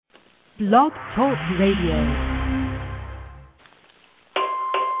Blog Talk Radio.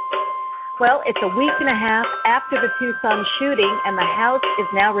 Well, it's a week and a half after the Tucson shooting, and the House is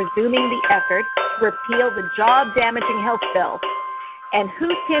now resuming the effort to repeal the job-damaging health bill. And Hu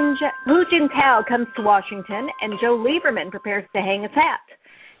Jintao comes to Washington, and Joe Lieberman prepares to hang his hat.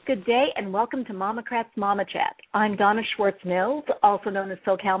 Good day, and welcome to MOMocrats MOMoCHAT. I'm Donna Schwartz-Mills, also known as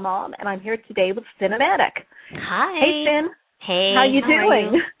SoCal Mom, and I'm here today with Cinematic. Hi. Hey, Cin. Hey. How you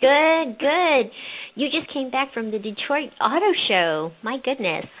doing? Good. You just came back from the Detroit Auto Show. My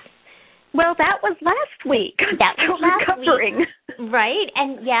goodness. Well, that was last week. That was last recovering. Week. Right,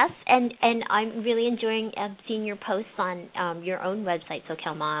 and yes, and I'm really enjoying seeing your posts on your own website,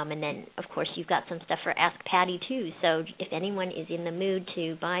 SoCal Mom, and then, of course, you've got some stuff for Ask Patty, too. So if anyone is in the mood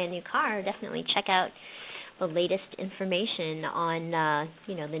to buy a new car, definitely check out the latest information on,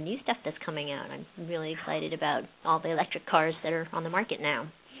 the new stuff that's coming out. I'm really excited about all the electric cars that are on the market now.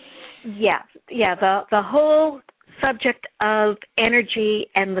 Yeah, the whole subject of energy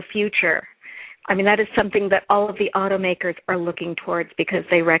and the future. I mean, that is something that all of the automakers are looking towards because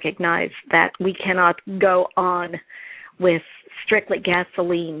they recognize that we cannot go on with strictly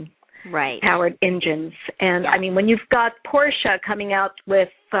gasoline-powered engines. And, I mean, when you've got Porsche coming out with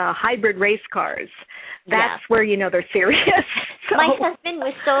hybrid race cars, that's where you know they're serious. So. My husband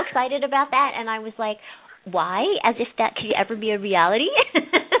was so excited about that, and I was like, why? As if that could ever be a reality?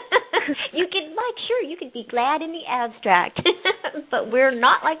 You could be glad in the abstract, but we're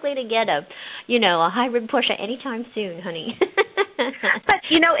not likely to get a hybrid Porsche anytime soon, honey. But,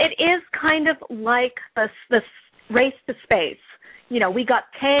 it is kind of like the race to space. We got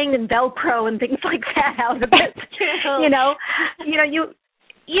Tang and Velcro and things like that out of it.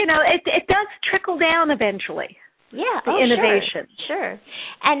 It does trickle down eventually. Yeah, the innovation. Sure.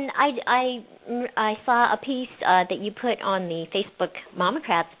 And I saw a piece that you put on the Facebook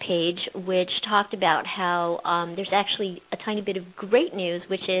MOMocrats page, which talked about how there's actually a tiny bit of great news,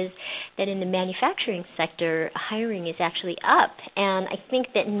 which is that in the manufacturing sector, hiring is actually up. And I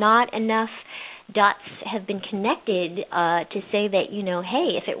think that not enough dots have been connected to say that,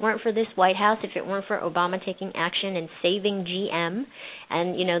 hey, if it weren't for this White House, if it weren't for Obama taking action and saving GM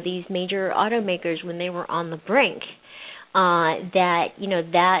and, these major automakers when they were on the brink,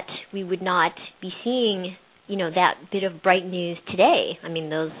 that we would not be seeing, that bit of bright news today. I mean,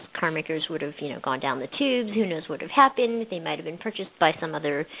 those car makers would have, gone down the tubes. Who knows what would have happened? They might have been purchased by some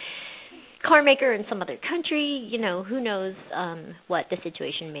other car maker in some other country, who knows what the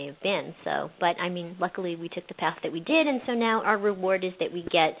situation may have been. So, but I mean, luckily we took the path that we did, and so now our reward is that we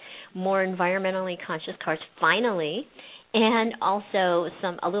get more environmentally conscious cars finally, and also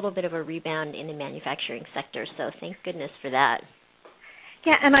a little bit of a rebound in the manufacturing sector. So thank goodness for that.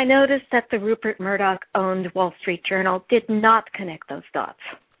 Yeah, and I noticed that the Rupert Murdoch-owned Wall Street Journal did not connect those dots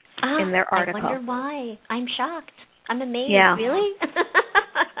in their article. I wonder why. I'm shocked. I'm amazed. Yeah. Really?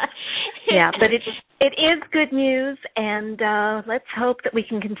 Yeah, but it is good news, and let's hope that we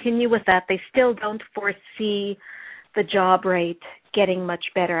can continue with that. They still don't foresee the job rate getting much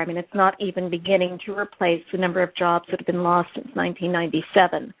better. I mean, it's not even beginning to replace the number of jobs that have been lost since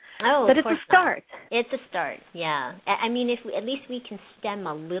 1997. Oh, but it's a start. It's a start, yeah. I mean, if at least we can stem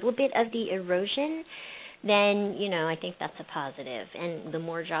a little bit of the erosion, then, I think that's a positive. And the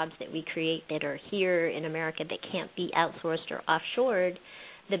more jobs that we create that are here in America that can't be outsourced or offshored,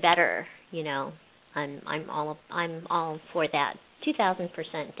 the better, I'm all for that.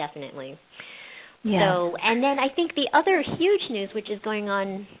 2,000% definitely. Yeah. So, and then I think the other huge news, which is going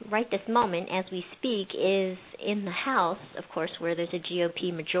on right this moment as we speak, is in the House, of course, where there's a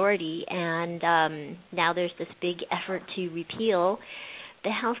GOP majority, and now there's this big effort to repeal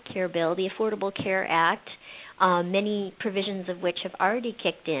the health care bill, the Affordable Care Act, many provisions of which have already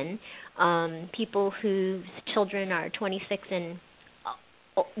kicked in. People whose children are 26 and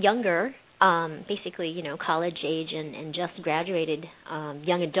younger, basically, college age and just graduated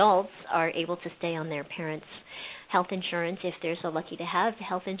young adults are able to stay on their parents' health insurance if they're so lucky to have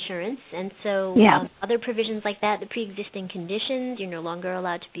health insurance. And so other provisions like that, the pre-existing conditions, you're no longer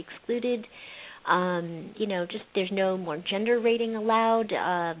allowed to be excluded. Just there's no more gender rating allowed.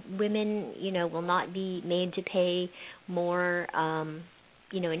 Women, will not be made to pay more,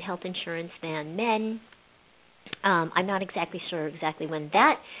 in health insurance than men. I'm not exactly sure when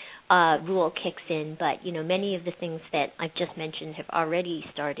that rule kicks in, but, many of the things that I've just mentioned have already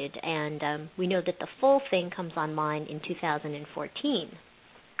started, and we know that the full thing comes online in 2014.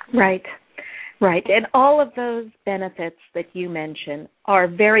 Right. And all of those benefits that you mentioned are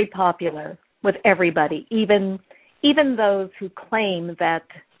very popular with everybody, even those who claim that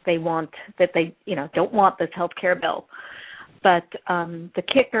they don't want this health care bill. But the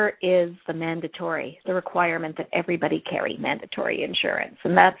kicker is the requirement that everybody carry mandatory insurance.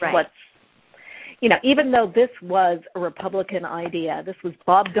 And that's what's, even though this was a Republican idea, this was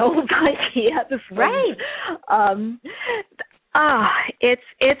Bob Dole's idea.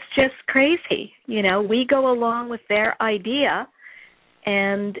 It's just crazy. We go along with their idea,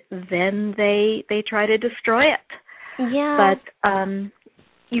 and then they try to destroy it. Yeah. But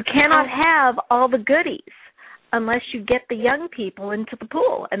you cannot have all the goodies unless you get the young people into the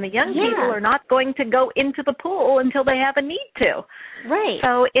pool. And the young people are not going to go into the pool until they have a need to. Right.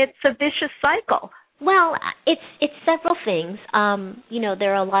 So it's a vicious cycle. Well, it's several things.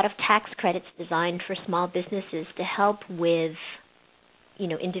 There are a lot of tax credits designed for small businesses to help with,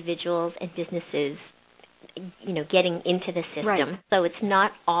 individuals and businesses, getting into the system. Right. So it's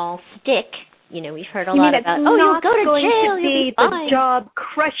not all stick. We've heard a lot about, you'll go to jail, you'll be fine. The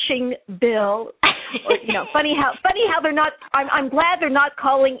job-crushing bill. Funny how they're not, I'm glad they're not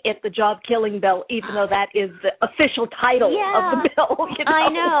calling it the job-killing bill, even though that is the official title of the bill. I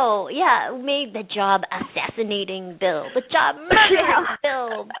know. Yeah, made the job-assassinating bill, the job-murdering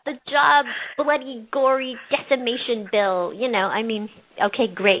bill, the job-bloody, gory decimation bill. Okay,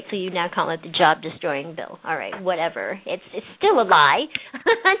 great. So you now call it the job-destroying bill. All right, whatever. It's still a lie,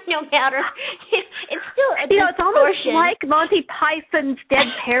 no matter. It's still a distortion. It's almost like Monty Python's Dead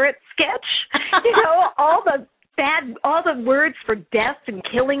Parrot sketch. All the words for death and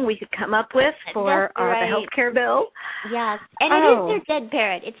killing we could come up with for the healthcare bill. Yes, and it is their dead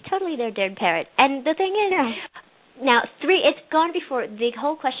parrot. It's totally their dead parrot. And the thing is, now it's gone before the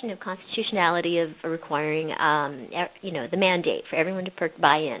whole question of constitutionality of requiring, the mandate for everyone to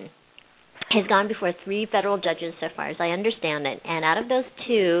buy in has gone before 3 federal judges so far as I understand it. And out of those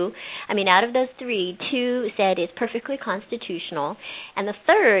 3, 2 said it's perfectly constitutional. And the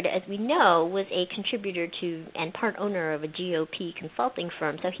third, as we know, was a contributor to and part owner of a GOP consulting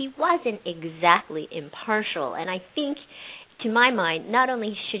firm. So he wasn't exactly impartial. And I think, to my mind, not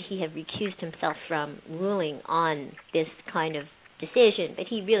only should he have recused himself from ruling on this kind of decision, but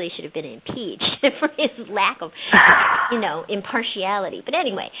he really should have been impeached for his lack of, impartiality. But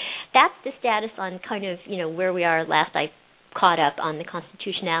anyway, that's the status on kind of, where we are. Last I caught up on the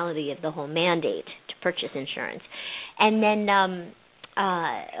constitutionality of the whole mandate to purchase insurance. And then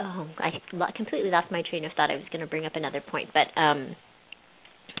I completely lost my train of thought. I was going to bring up another point, but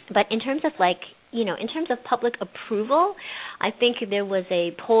in terms of in terms of public approval, I think there was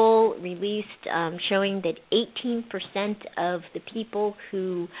a poll released showing that 18% of the people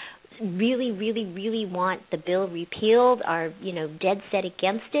who really, really, really want the bill repealed are, dead set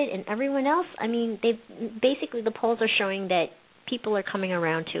against it, and everyone else, the polls are showing that people are coming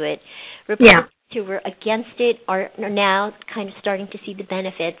around to it. Republicans who were against it are now kind of starting to see the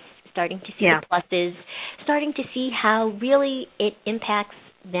benefits, starting to see the pluses, starting to see how really it impacts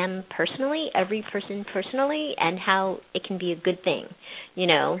them personally, every person personally, and how it can be a good thing.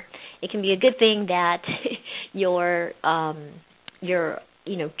 It can be a good thing that you're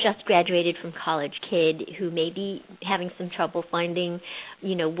just graduated from college kid who may be having some trouble finding,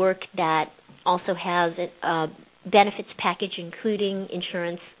 work that also has a benefits package including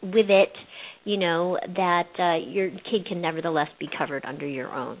insurance with it, that your kid can nevertheless be covered under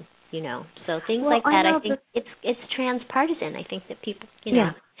your own. So things like that. I think it's transpartisan. I think that people,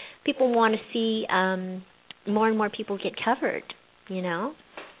 people want to see more and more people get covered.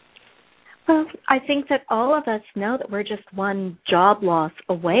 Well, I think that all of us know that we're just one job loss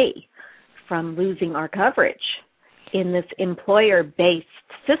away from losing our coverage in this employer-based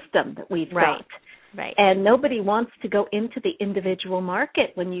system that we've got. Right. And nobody wants to go into the individual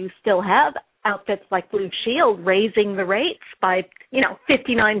market when you still have outfits like Blue Shield raising the rates by,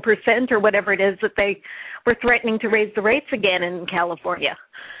 59% or whatever it is that they were threatening to raise the rates again in California.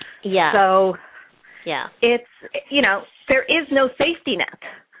 Yeah. So, it's, there is no safety net.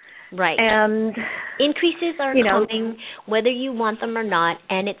 Right. And increases are coming whether you want them or not.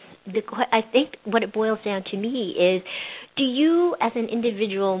 And I think what it boils down to me is, do you as an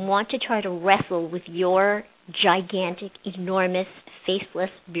individual want to try to wrestle with your gigantic, enormous, faceless,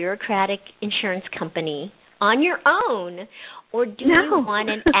 bureaucratic insurance company on your own, or do you want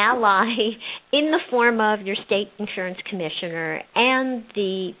an ally in the form of your state insurance commissioner and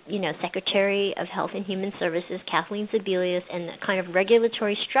the, Secretary of Health and Human Services, Kathleen Sebelius, and the kind of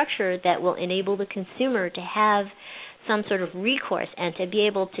regulatory structure that will enable the consumer to have some sort of recourse and to be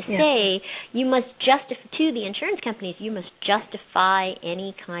able to say, you must to the insurance companies, you must justify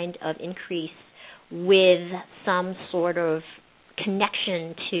any kind of increase with some sort of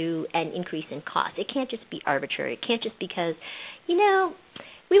connection to an increase in cost. It can't just be arbitrary. It can't just because,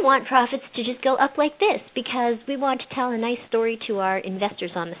 we want profits to just go up like this because we want to tell a nice story to our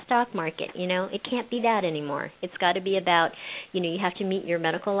investors on the stock market. It can't be that anymore. It's got to be about, you have to meet your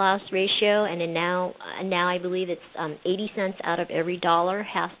medical loss ratio, and then now I believe it's 80 cents out of every dollar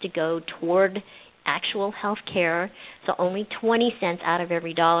has to go toward actual health care. So only 20 cents out of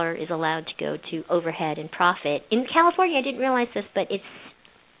every dollar is allowed to go to overhead and profit. In California, I didn't realize this, but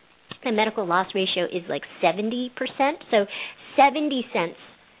the medical loss ratio is like 70%. So 70 cents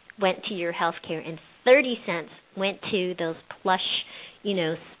went to your health care and 30 cents went to those plush,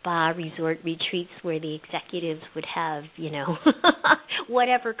 spa resort retreats where the executives would have,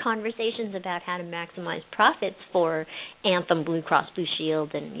 whatever conversations about how to maximize profits for Anthem, Blue Cross Blue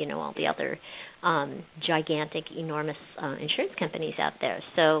Shield, and, all the other gigantic, enormous insurance companies out there.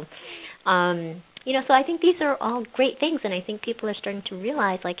 So, so I think these are all great things, and I think people are starting to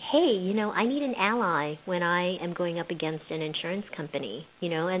realize, like, hey, I need an ally when I am going up against an insurance company,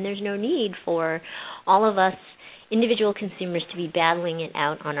 and there's no need for all of us individual consumers to be battling it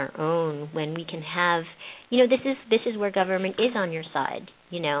out on our own when we can have, this is where government is on your side.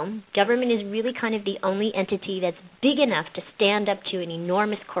 Government is really kind of the only entity that's big enough to stand up to an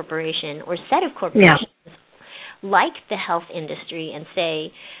enormous corporation or set of corporations like the health industry and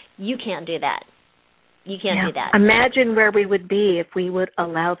say, you can't do that. You can't do that. Imagine where we would be if we would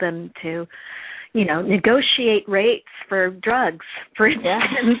allow them to, negotiate rates for drugs, for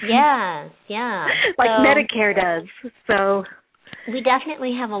instance. Yeah. Like Medicare does. So we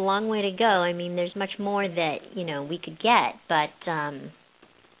definitely have a long way to go. I mean, there's much more that, we could get, but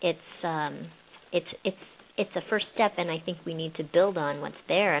it's a first step, and I think we need to build on what's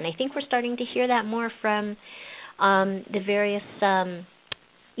there. And I think we're starting to hear that more from the various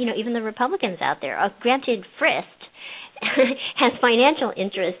even the Republicans out there. Granted, Frist has financial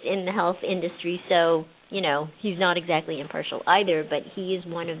interest in the health industry, so, he's not exactly impartial either, but he is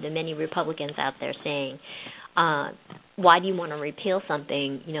one of the many Republicans out there saying, why do you want to repeal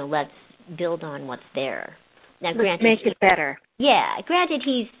something? Let's build on what's there. Now, granted, make it better. Yeah, granted,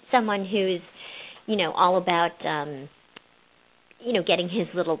 he's someone who's, all about, getting his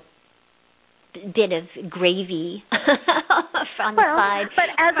little bit of gravy from the side. But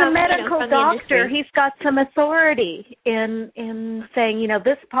as a medical doctor, he's got some authority in saying,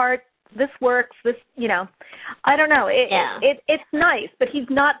 this works, I don't know. It's nice, but he's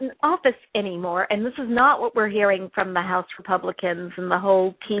not in office anymore, and this is not what we're hearing from the House Republicans and the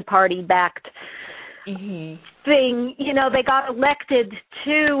whole Tea Party-backed thing. They got elected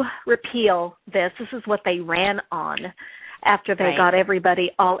to repeal this. This is what they ran on after they got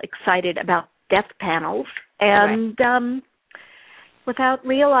everybody all excited about death panels, and without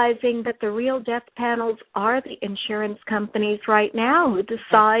realizing that the real death panels are the insurance companies right now who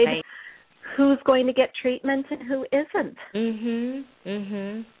decide who's going to get treatment and who isn't.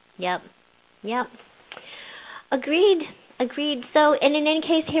 Yep. Agreed. So, and in any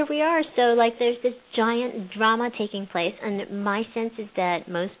case, here we are. So, there's this giant drama taking place, and my sense is that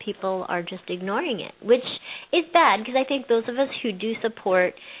most people are just ignoring it, which is bad, because I think those of us who do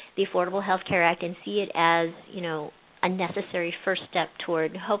support the Affordable Health Care Act and see it as, a necessary first step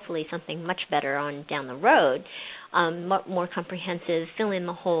toward hopefully something much better on down the road, more comprehensive, fill in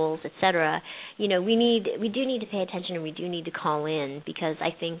the holes, etc. We do need to pay attention, and we do need to call in, because I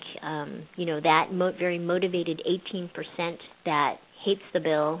think that very motivated 18% that hates the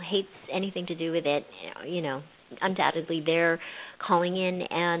bill, hates anything to do with it, undoubtedly they're calling in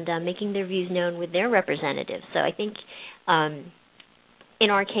and making their views known with their representatives. So I think in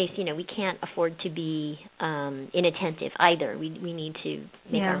our case, we can't afford to be inattentive either. We need to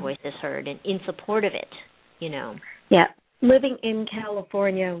make our voices heard and in support of it, Yeah. Living in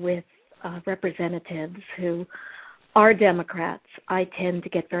California with representatives who are Democrats, I tend to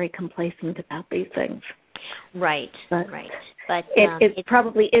get very complacent about these things. Right. But it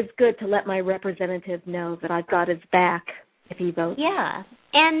probably is good to let my representative know that I've got his back if he votes. Yeah,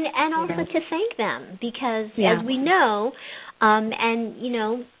 and also to thank them, because as we know,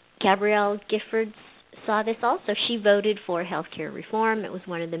 Gabrielle Giffords saw this also. She voted for health care reform. It was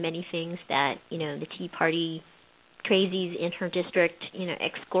one of the many things that, the Tea Party crazies in her district,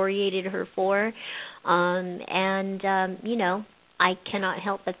 excoriated her for. I cannot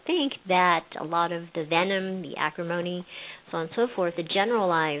help but think that a lot of the venom, the acrimony, so on and so forth, the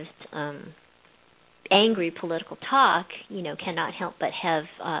generalized angry political talk, cannot help but have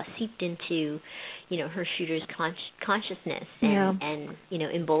seeped into, her shooter's consciousness and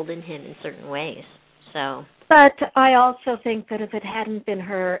emboldened him in certain ways. So. But I also think that if it hadn't been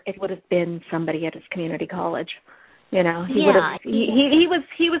her, it would have been somebody at his community college. He would have. He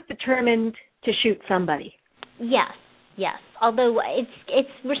was determined to shoot somebody. Yes. Yes. Although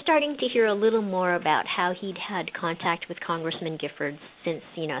we're starting to hear a little more about how he'd had contact with Congressman Giffords since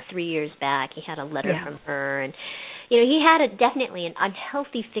 3 years back. He had a letter from her, and he had definitely an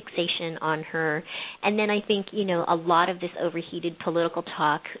unhealthy fixation on her. And then I think a lot of this overheated political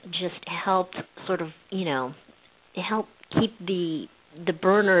talk just helped sort of help keep the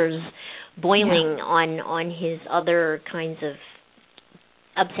burners boiling on his other kinds of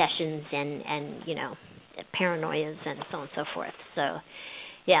obsessions and paranoias and so on and so forth. So,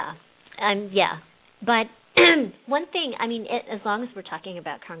 But one thing, I mean, as long as we're talking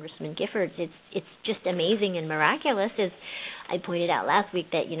about Congressman Giffords, it's just amazing and miraculous. As I pointed out last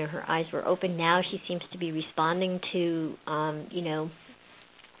week, that her eyes were open. Now she seems to be responding to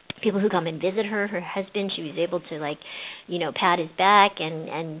people who come and visit her. Her husband, she was able to pat his back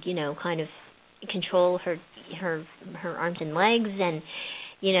and kind of control her arms and legs, and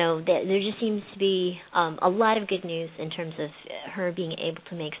there just seems to be a lot of good news in terms of her being able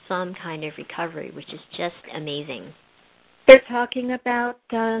to make some kind of recovery, which is just amazing. They're talking about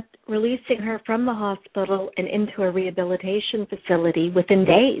releasing her from the hospital and into a rehabilitation facility within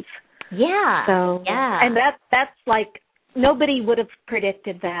days. Yeah. So, and that's like, nobody would have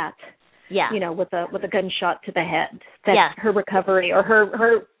predicted that. Yeah. With a gunshot to the head, that her recovery or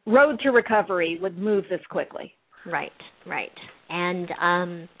her road to recovery would move this quickly. Right. And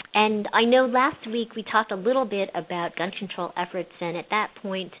I know last week we talked a little bit about gun control efforts, and at that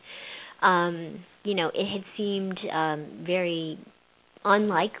point, it had seemed very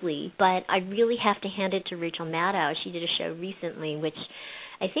unlikely, but I really have to hand it to Rachel Maddow. She did a show recently, which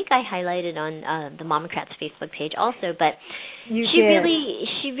I think I highlighted on the MOMocrats Facebook page also, but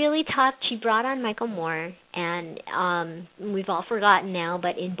she really talked. She brought on Michael Moore, and we've all forgotten now,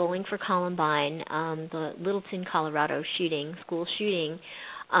 but in Bowling for Columbine, the Littleton, Colorado school shooting,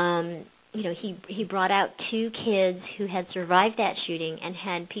 he brought out 2 kids who had survived that shooting and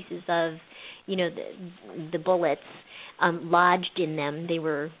had pieces of, the bullets lodged in them. They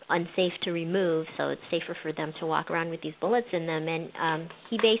were unsafe to remove, so it's safer for them to walk around with these bullets in them. And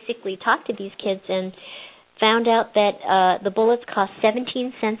he basically talked to these kids and found out that the bullets cost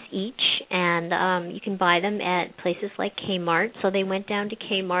 17 cents each, and you can buy them at places like Kmart. So they went down to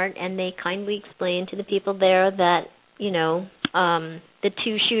Kmart, and they kindly explained to the people there that, the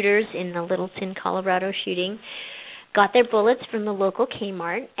 2 shooters in the Littleton, Colorado shooting got their bullets from the local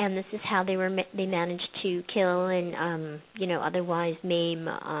Kmart, and this is how they managed to kill and otherwise maim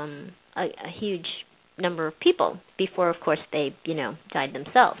a huge number of people before, of course, they died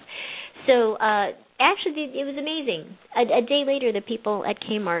themselves. So actually, it was amazing. A day later, the people at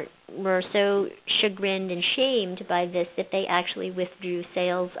Kmart were so chagrined and shamed by this that they actually withdrew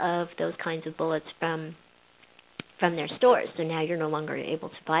sales of those kinds of bullets from their stores, so now you're no longer able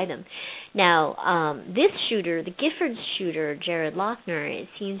to buy them. Now, this shooter, the Giffords shooter, Jared Lochner, it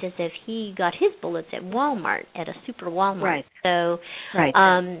seems as if he got his bullets at Walmart, at a super Walmart. Right. So,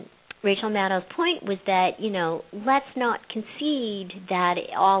 Rachel Maddow's point was that, let's not concede that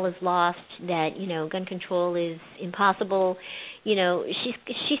all is lost, that, gun control is impossible.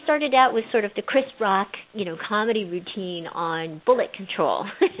 She started out with sort of the Chris Rock, comedy routine on bullet control.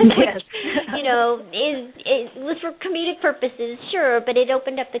 Yes. It was for comedic purposes, sure, but it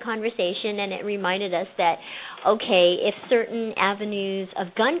opened up the conversation, and it reminded us that, okay, if certain avenues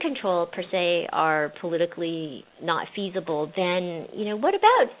of gun control per se are politically not feasible, then, what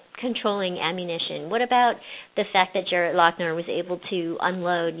about controlling ammunition? What about the fact that Jared Lochner was able to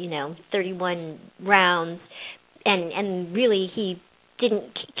unload, 31 rounds, and really he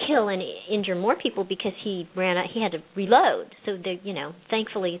didn't kill and injure more people because he had to reload. So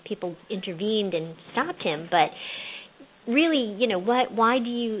thankfully people intervened and stopped him. But really, why do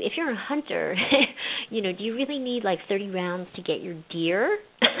you, if you're a hunter, do you really need like 30 rounds to get your deer?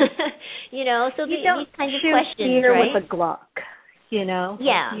 So these kinds of questions, deer right? With a Glock,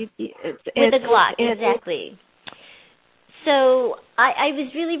 Yeah, with a Glock, exactly. So I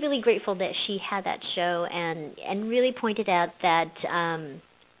was really, really grateful that she had that show and really pointed out that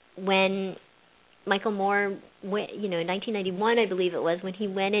when Michael Moore went, in 1991, I believe it was, when he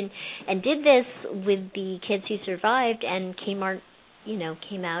went in and did this with the kids who survived, and Kmart,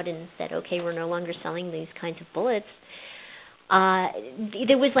 came out and said, okay, we're no longer selling these kinds of bullets.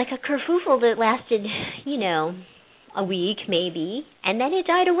 There was like a kerfuffle that lasted, a week maybe, and then it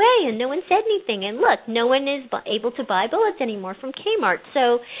died away and no one said anything. And look, no one is able to buy bullets anymore from Kmart.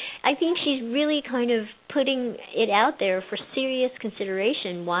 So I think she's really kind of putting it out there for serious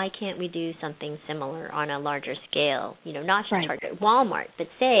consideration. Why can't we do something similar on a larger scale? Not just target Walmart, but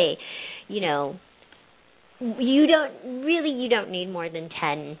say, you don't need more than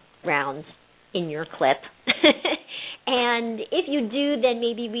 10 rounds in your clip. And if you do, then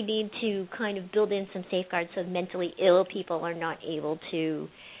maybe we need to kind of build in some safeguards so mentally ill people are not able to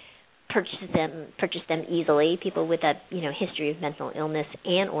purchase them easily. People with a history of mental illness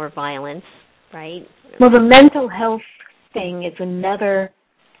and or violence, right? Well, the mental health thing is another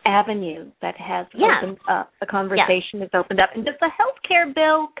avenue that has opened up. The conversation has opened up. And does the health care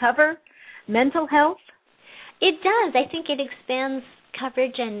bill cover mental health? It does. I think it expands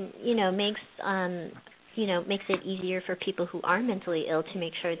coverage and makes it easier for people who are mentally ill to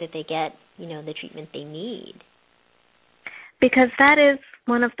make sure that they get the treatment they need. Because that is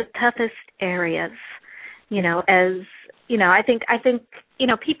one of the toughest areas, I think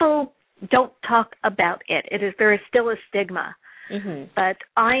people don't talk about it. There is still a stigma. Mm-hmm. But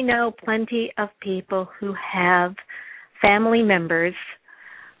I know plenty of people who have family members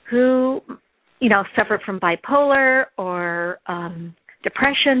who, suffer from bipolar or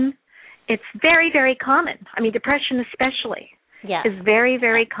depression. It's very, very common. I mean, depression especially is very,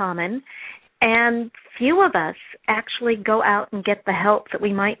 very common. And few of us actually go out and get the help that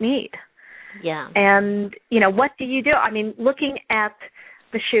we might need. Yeah. And, what do you do? I mean, looking at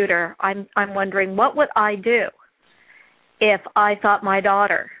the shooter, I'm wondering, what would I do if I thought my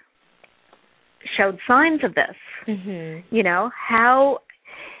daughter showed signs of this? Mm-hmm.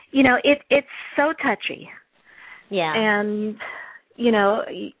 It's so touchy. Yeah. And,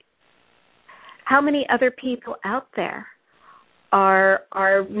 how many other people out there are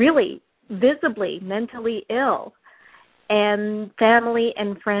really visibly mentally ill, and family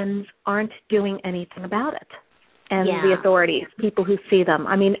and friends aren't doing anything about it, and the authorities, people who see them.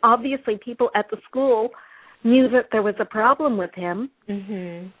 I mean, obviously people at the school knew that there was a problem with him,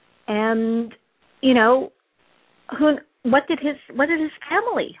 mm-hmm. and what did his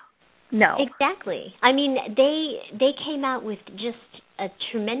family know? Exactly. I mean, they came out with just a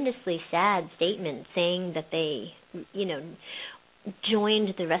tremendously sad statement saying that they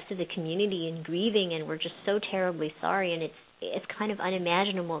joined the rest of the community in grieving and were just so terribly sorry. And it's kind of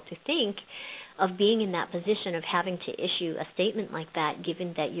unimaginable to think of being in that position of having to issue a statement like that,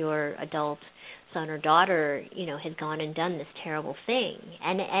 given that your adult son or daughter, has gone and done this terrible thing.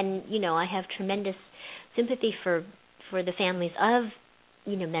 And I have tremendous sympathy for the families of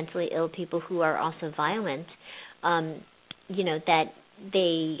mentally ill people who are also violent. That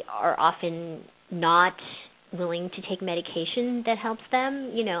they are often not willing to take medication that helps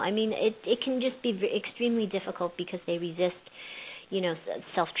them. It can just be extremely difficult because they resist,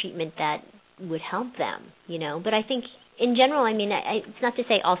 self-treatment that would help them, But I think in general, it's not to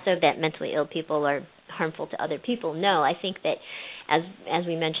say also that mentally ill people are harmful to other people. No, I think that as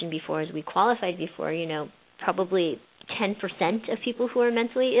we mentioned before, as we qualified before, probably 10% of people who are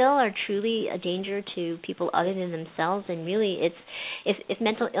mentally ill are truly a danger to people other than themselves. And really, if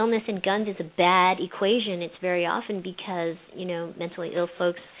mental illness and guns is a bad equation, it's very often because, mentally ill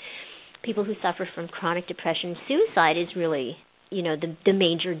folks, people who suffer from chronic depression, suicide is really, the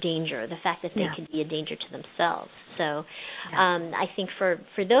major danger, the fact that they can be a danger to themselves. So I think for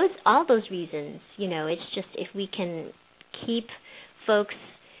all those reasons, it's just if we can keep folks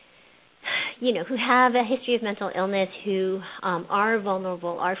who have a history of mental illness, who are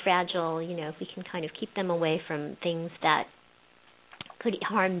vulnerable, are fragile, if we can kind of keep them away from things that could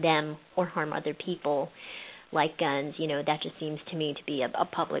harm them or harm other people, like guns, that just seems to me to be a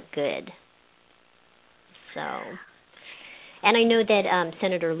public good. So, and I know that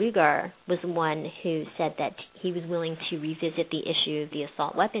Senator Lugar was the one who said that he was willing to revisit the issue of the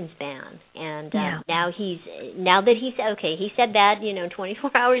assault weapons ban. And now that he said that,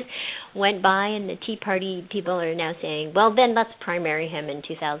 24 hours went by and the Tea Party people are now saying, well, then let's primary him in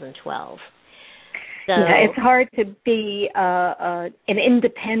 2012. So, it's hard to be an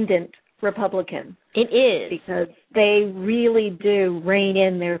independent Republican. It is. Because they really do rein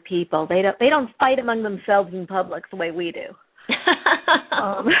in their people. They don't fight among themselves in public the way we do.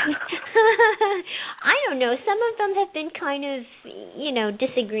 I don't know. Some of them have been kind of,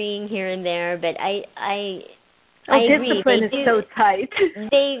 disagreeing here and there, but I agree. Discipline is so tight.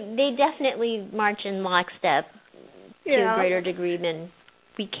 They definitely march in lockstep to a greater degree than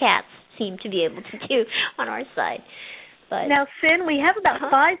we cats seem to be able to do on our side. But now, Sin, we have about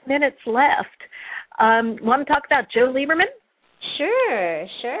 5 minutes left. Want to talk about Joe Lieberman? Sure.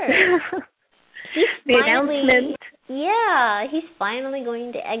 The announcement. Yeah, he's finally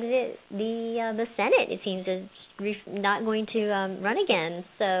going to exit the Senate. It seems he's not going to run again.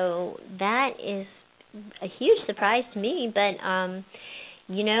 So that is a huge surprise to me. But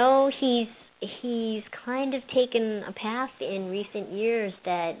he's kind of taken a path in recent years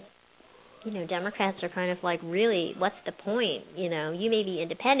that Democrats are kind of like, really, what's the point? You may be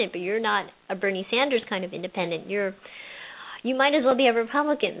independent, but you're not a Bernie Sanders kind of independent. You might as well be a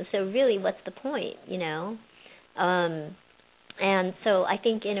Republican. So really, what's the point? And so I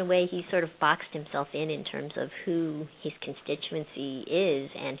think in a way he sort of boxed himself in terms of who his constituency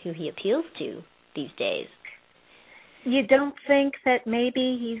is and who he appeals to these days. You don't think that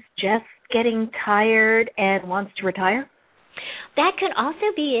maybe he's just getting tired and wants to retire? That could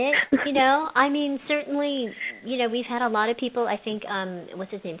also be it, I mean, certainly, we've had a lot of people, I think,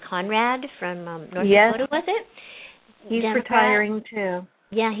 what's his name, Conrad from North Dakota, was it? He's Democrat. Retiring, too.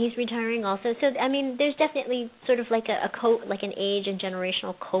 Yeah, he's retiring also. So, I mean, there's definitely sort of like like an age and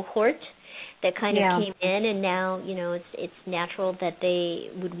generational cohort that kind of came in, and now, it's natural that they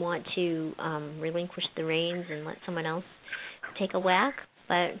would want to relinquish the reins and let someone else take a whack.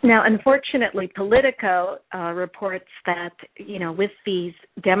 But now, unfortunately, Politico reports that, with these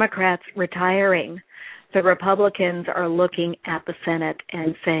Democrats retiring, the Republicans are looking at the Senate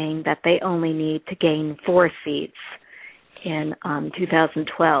and saying that they only need to gain 4 seats in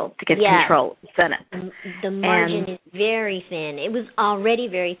 2012 to get control of the Senate. The margin is very thin. It was already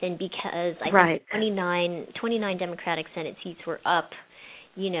very thin because I think 29 Democratic Senate seats were up,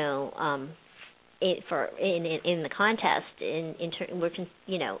 in the contest,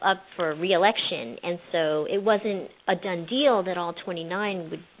 up for re-election, and so it wasn't a done deal that all 29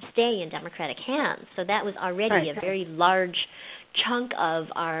 would stay in Democratic hands. So that was already a very large chunk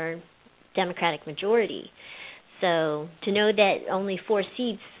of our Democratic majority. So to know that only 4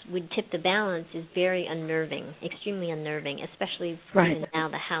 seats would tip the balance is very unnerving, extremely unnerving, especially even now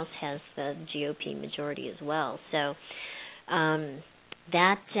the House has the GOP majority as well. So I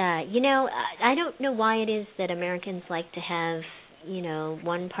don't know why it is that Americans like to have,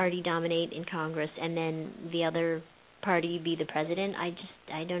 one party dominate in Congress and then the other party be the president.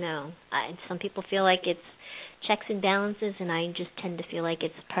 I don't know. Some people feel like it's checks and balances, and I just tend to feel like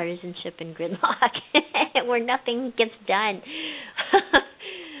it's partisanship and gridlock where nothing gets done.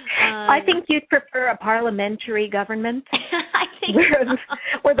 I think you'd prefer a parliamentary government I think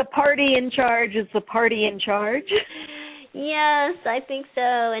where the party in charge is the party in charge. Yes, I think so.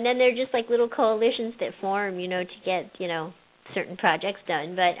 And then they're just like little coalitions that form, to get, certain projects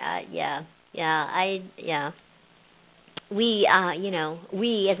done. But we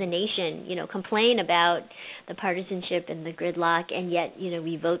as a nation, complain about the partisanship and the gridlock, and yet,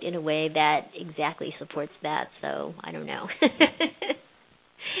 we vote in a way that exactly supports that. So I don't know.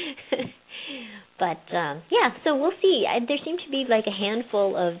 But so we'll see. There seem to be like a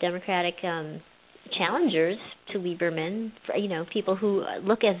handful of Democratic challengers to Lieberman, people who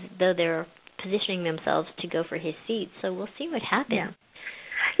look as though they're positioning themselves to go for his seat. So we'll see what happens.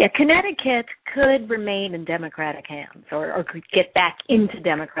 Yeah, Connecticut could remain in Democratic hands or could get back into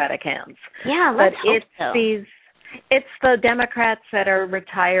Democratic hands. Yeah, let's hope so. It's the Democrats that are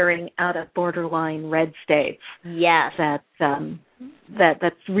retiring out of borderline red states. Yes. That's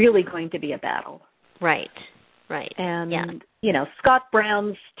really going to be a battle. Right. And, Scott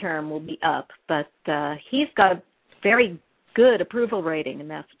Brown's term will be up, but he's got a very good approval rating in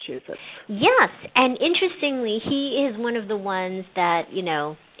Massachusetts. Yes, and interestingly, he is one of the ones that,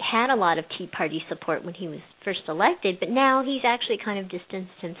 had a lot of Tea Party support when he was first elected, but now he's actually kind of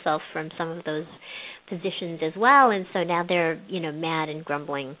distanced himself from some of those positions as well, and so now they're, mad and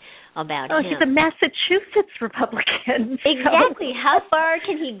grumbling about him. Oh, he's a Massachusetts Republican. Exactly. How far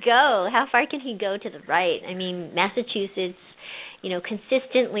can he go? How far can he go to the right? I mean, Massachusetts,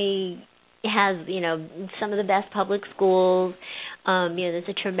 consistently has, some of the best public schools. There's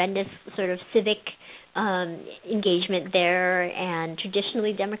a tremendous sort of civic engagement there, and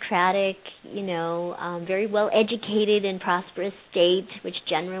traditionally democratic, very well educated and prosperous state, which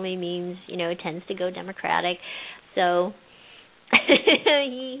generally means, it tends to go democratic. So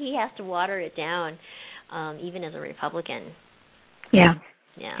he has to water it down, even as a Republican. Yeah.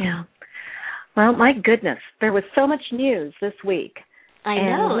 Well, my goodness, there was so much news this week. I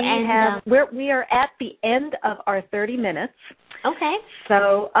know. We are at the end of our 30 minutes. Okay.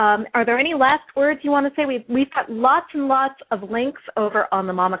 So are there any last words you want to say? We've got lots and lots of links over on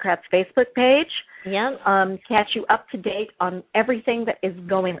the MOMocrats Facebook page. Yep. Catch you up to date on everything that is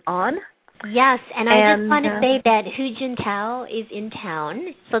going on. Yes, and I just want to say that Hu Jintao is in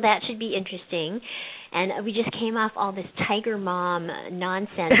town, so that should be interesting. And we just came off all this Tiger Mom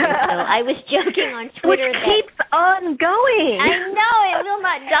nonsense, and so I was joking on Twitter which keeps on going. I know, it will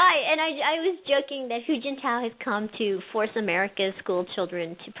not die. And I was joking that Hu Jintao has come to force America's school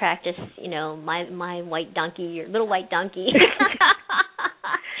children to practice, my white donkey, your little white donkey.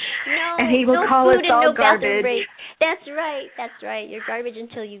 And he will call us all garbage. That's right. That's right. You're garbage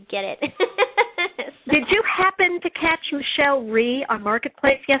until you get it. Did you happen to catch Michelle Rhee on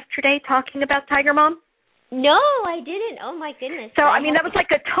Marketplace yesterday talking about Tiger Mom? No, I didn't. Oh, my goodness. So, that was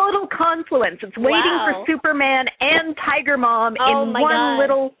like a total confluence. It's waiting for Superman and Tiger Mom in one God.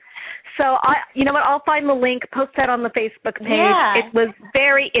 little... So, you know what, I'll find the link, post that on the Facebook page. Yeah. It was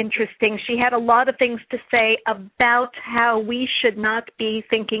very interesting. She had a lot of things to say about how we should not be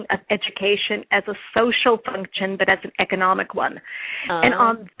thinking of education as a social function, but as an economic one. And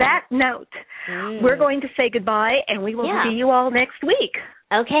on that note, we're going to say goodbye, and we will see you all next week.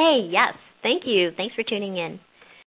 Okay, yes. Thank you. Thanks for tuning in.